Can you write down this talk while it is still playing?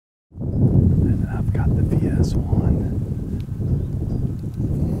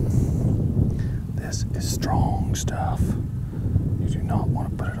This is strong stuff. You do not want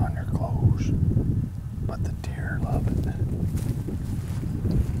to put it on your clothes, but the deer love it.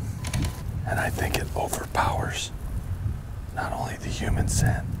 And I think it overpowers not only the human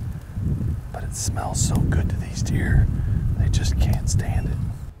scent, but it smells so good to these deer, they just can't stand it.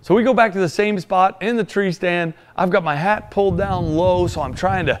 So we go back to the same spot in the tree stand. I've got my hat pulled down low, so I'm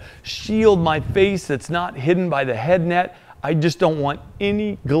trying to shield my face that's not hidden by the head net. I just don't want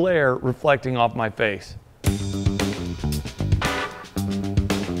any glare reflecting off my face.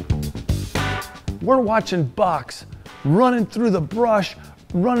 We're watching bucks running through the brush,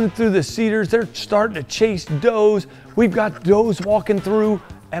 running through the cedars. They're starting to chase does. We've got does walking through,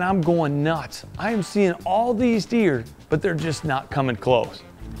 and I'm going nuts. I am seeing all these deer, but they're just not coming close.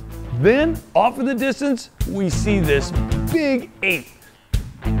 Then, off in the distance, we see this big ape.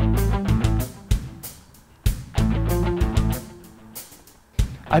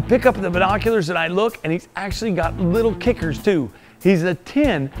 I pick up the binoculars and I look, and he's actually got little kickers too. He's a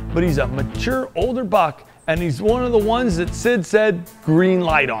 10, but he's a mature older buck, and he's one of the ones that Sid said, green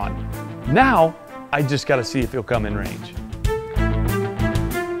light on. Now, I just gotta see if he'll come in range.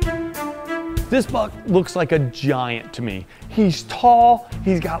 This buck looks like a giant to me. He's tall,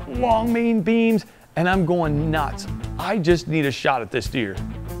 he's got long main beams, and I'm going nuts. I just need a shot at this deer.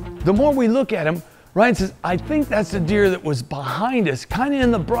 The more we look at him, Ryan says, I think that's the deer that was behind us, kind of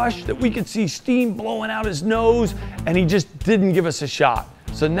in the brush, that we could see steam blowing out his nose, and he just didn't give us a shot.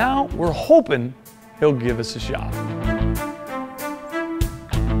 So now we're hoping he'll give us a shot.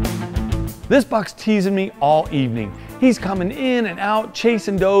 This buck's teasing me all evening. He's coming in and out,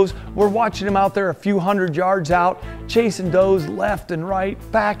 chasing does. We're watching him out there a few hundred yards out, chasing does left and right,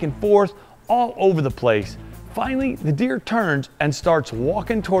 back and forth, all over the place. Finally, the deer turns and starts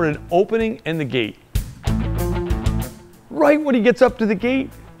walking toward an opening in the gate. Right when he gets up to the gate,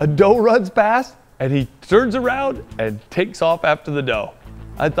 a doe runs past, and he turns around and takes off after the doe.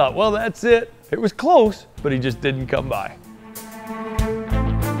 I thought, well, that's it. It was close, but he just didn't come by.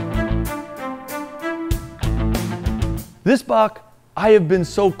 This buck, I have been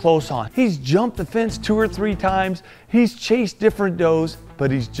so close on. He's jumped the fence 2 or 3 times. He's chased different does, but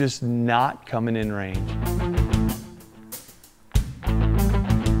he's just not coming in range.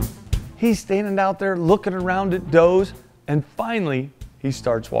 He's standing out there looking around at does, and finally, he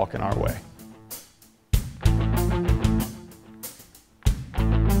starts walking our way.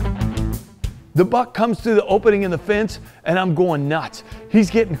 The buck comes through the opening in the fence, and I'm going nuts. He's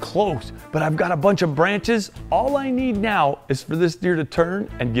getting close, but I've got a bunch of branches. All I need now is for this deer to turn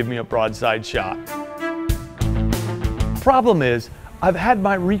and give me a broadside shot. Problem is, I've had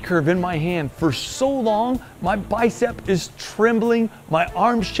my recurve in my hand for so long, my bicep is trembling, my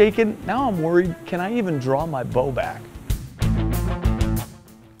arm's shaking. Now I'm worried, can I even draw my bow back?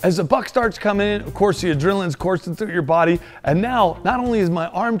 As the buck starts coming in, of course, the adrenaline's coursing through your body, and now, not only is my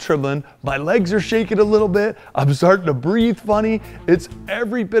arm trembling, my legs are shaking a little bit, I'm starting to breathe funny. It's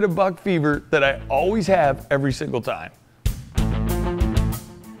every bit of buck fever that I always have every single time.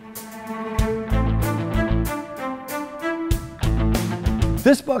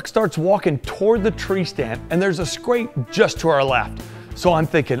 This buck starts walking toward the tree stand, and there's a scrape just to our left. So I'm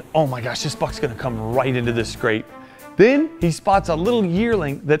thinking, oh my gosh, this buck's gonna come right into this scrape. Then he spots a little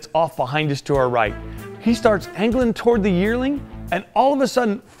yearling that's off behind us to our right. He starts angling toward the yearling, and all of a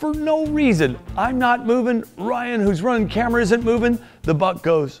sudden, for no reason, I'm not moving, Ryan, who's running camera, isn't moving, the buck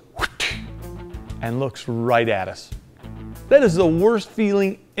goes and looks right at us. That is the worst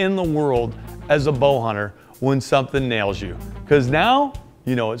feeling in the world as a bow hunter when something nails you, because now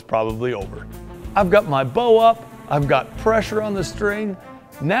you know it's probably over. I've got my bow up, I've got pressure on the string.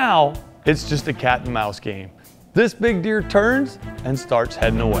 Now it's just a cat and mouse game. This big deer turns and starts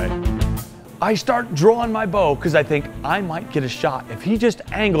heading away. I start drawing my bow because I think I might get a shot. If he just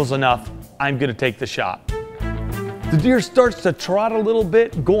angles enough, I'm gonna take the shot. The deer starts to trot a little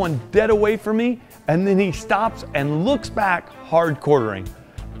bit, going dead away from me, and then he stops and looks back, hard quartering.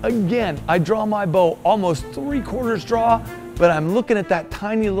 Again, I draw my bow almost 3/4 draw, but I'm looking at that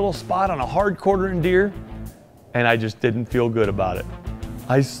tiny little spot on a hard quartering deer, and I just didn't feel good about it.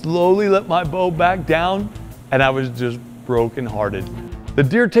 I slowly let my bow back down, and I was just brokenhearted. The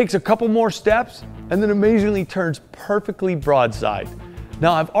deer takes a couple more steps and then amazingly turns perfectly broadside.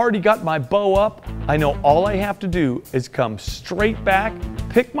 Now I've already got my bow up. I know all I have to do is come straight back,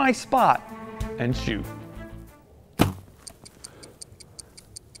 pick my spot, and shoot.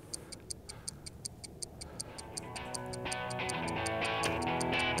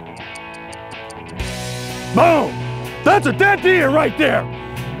 Boom! That's a dead deer right there!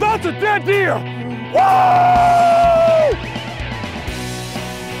 That's a dead deer! Woo!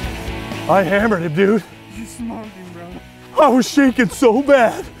 I hammered him, dude. You smoked him, bro. I was shaking so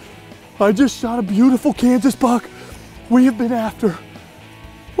bad. I just shot a beautiful Kansas buck. We have been after,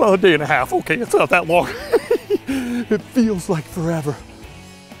 well, a day and a half. Okay, it's not that long. It feels like forever.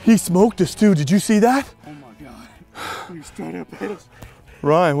 He smoked us too. Did you see that? Oh my God. He's straight up at us.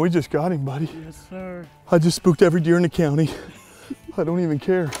 Ryan, we just got him, buddy. Yes, sir. I just spooked every deer in the county. I don't even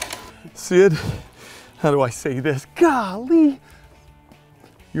care. Sid, how do I say this? Golly,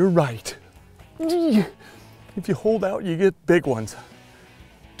 you're right. If you hold out, you get big ones.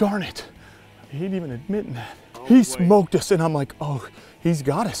 Darn it. I hate even admitting that. He smoked us and I'm like, oh, he's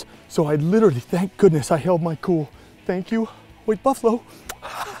got us. So I literally, thank goodness I held my cool. Thank you, Hoyt Buffalo.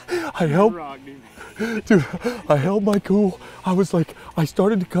 I held, dude, I held my cool. I was like, I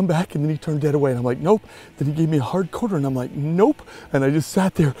started to come back and then he turned dead away and I'm like, nope. Then he gave me a hard quarter and I'm like, nope. And I just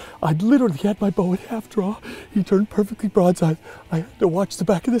sat there. I literally had my bow at half draw. He turned perfectly broadside. I had to watch the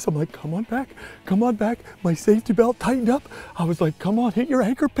back of this. I'm like, come on back, come on back. My safety belt tightened up. I was like, come on, hit your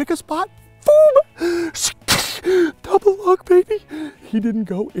anchor, pick a spot. Boom! Double lock, baby. He didn't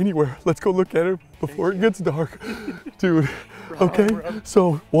go anywhere. Let's go look at him before it gets dark. Dude, okay,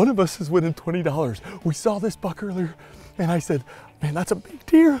 so one of us is winning $20. We saw this buck earlier and I said, man, that's a big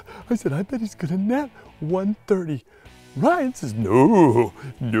deer. I said, I bet he's gonna net 130. Ryan says, no,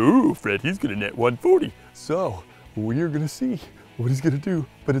 Fred, he's gonna net 140. So we're gonna see what he's gonna do.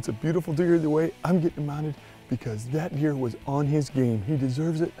 But it's a beautiful deer either way. I'm getting mounted because that deer was on his game. He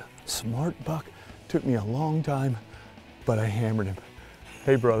deserves it. Smart buck. Took me a long time, but I hammered him.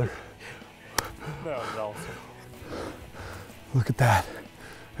 Hey, brother. That was awesome. Look at that.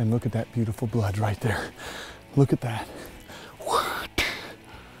 And look at that beautiful blood right there. Look at that. Oh,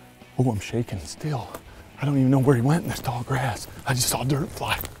 I'm shaking still. I don't even know where he went in this tall grass. I just saw dirt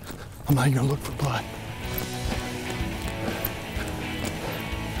fly. I'm not even gonna look for blood.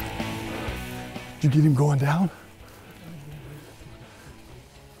 Did you get him going down?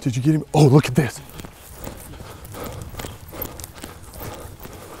 Did you get him? Oh, look at this.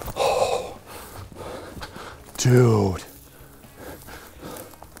 Oh, dude.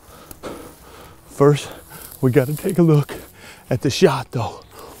 First, we got to take a look at the shot though.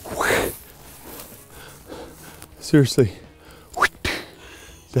 Seriously,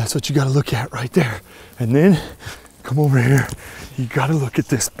 that's what you got to look at right there. And then come over here. You got to look at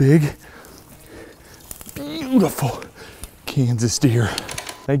this big, beautiful Kansas deer.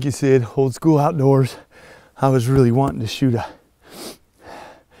 Thank you, Sid. Old school outdoors. I was really wanting to shoot a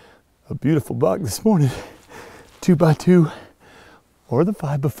beautiful buck this morning. 2x2 or the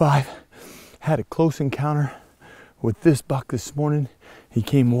 5x5. Had a close encounter with this buck this morning. He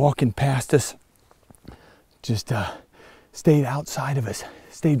came walking past us. Just stayed outside of us.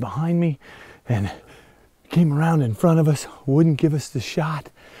 Stayed behind me and came around in front of us. Wouldn't give us the shot.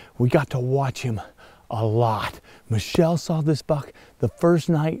 We got to watch him a lot. Michelle saw this buck the first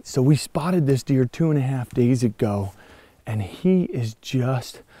night, so we spotted this deer 2.5 days ago, and he is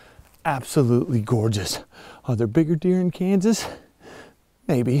just absolutely gorgeous. Are there bigger deer in Kansas?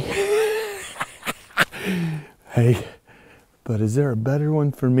 Maybe. Hey, but is there a better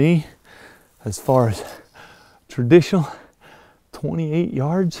one for me as far as traditional 28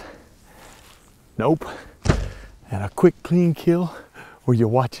 yards? Nope. And a quick clean kill where you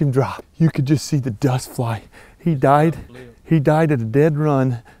watch him drop. You could just see the dust fly. He died at a dead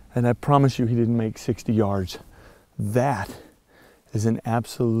run, and I promise you he didn't make 60 yards. That is an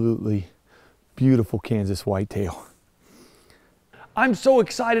absolutely beautiful Kansas whitetail. I'm so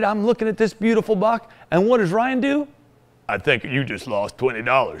excited. I'm looking at this beautiful buck, and what does Ryan do? I think you just lost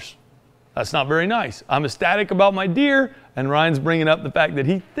 $20. That's not very nice. I'm ecstatic about my deer, and Ryan's bringing up the fact that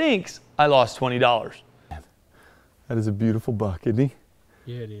he thinks I lost $20. That is a beautiful buck, isn't he?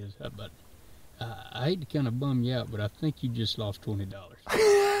 Yeah, it is. But I hate to kind of bum you out, but I think you just lost $20.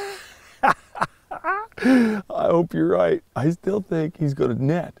 I hope you're right. I still think he's going to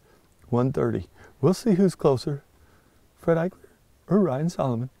net 130. We'll see who's closer, Fred Eichler or Ryan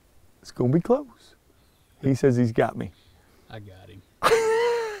Solomon. It's going to be close. He says he's got me. I got him.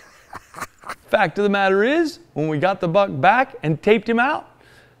 Fact of the matter is, when we got the buck back and taped him out,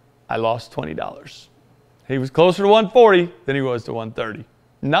 I lost $20. He was closer to 140 than he was to 130.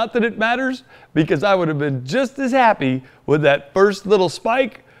 Not that it matters, because I would have been just as happy with that first little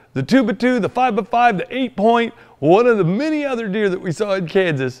spike, the 2x2, the 5x5, the 8-point, one of the many other deer that we saw in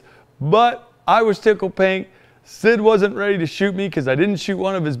Kansas. But I was tickled pink. Sid wasn't ready to shoot me because I didn't shoot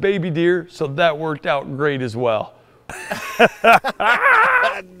one of his baby deer, so that worked out great as well.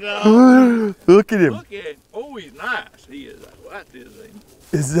 No. Look at him. Look at him. Oh, he's nice. He is. What is he?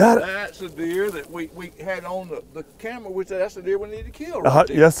 Is that? That's a deer that we had on the camera. We said that's the deer we need to kill. Right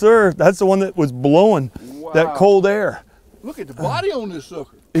there. Yes, sir. That's the one that was blowing that cold air. Look at the body on this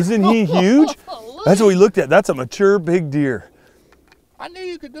sucker. Isn't he huge? That's what we looked at. That's a mature big deer. I knew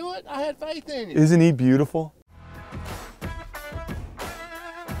you could do it. I had faith in you. Isn't he beautiful?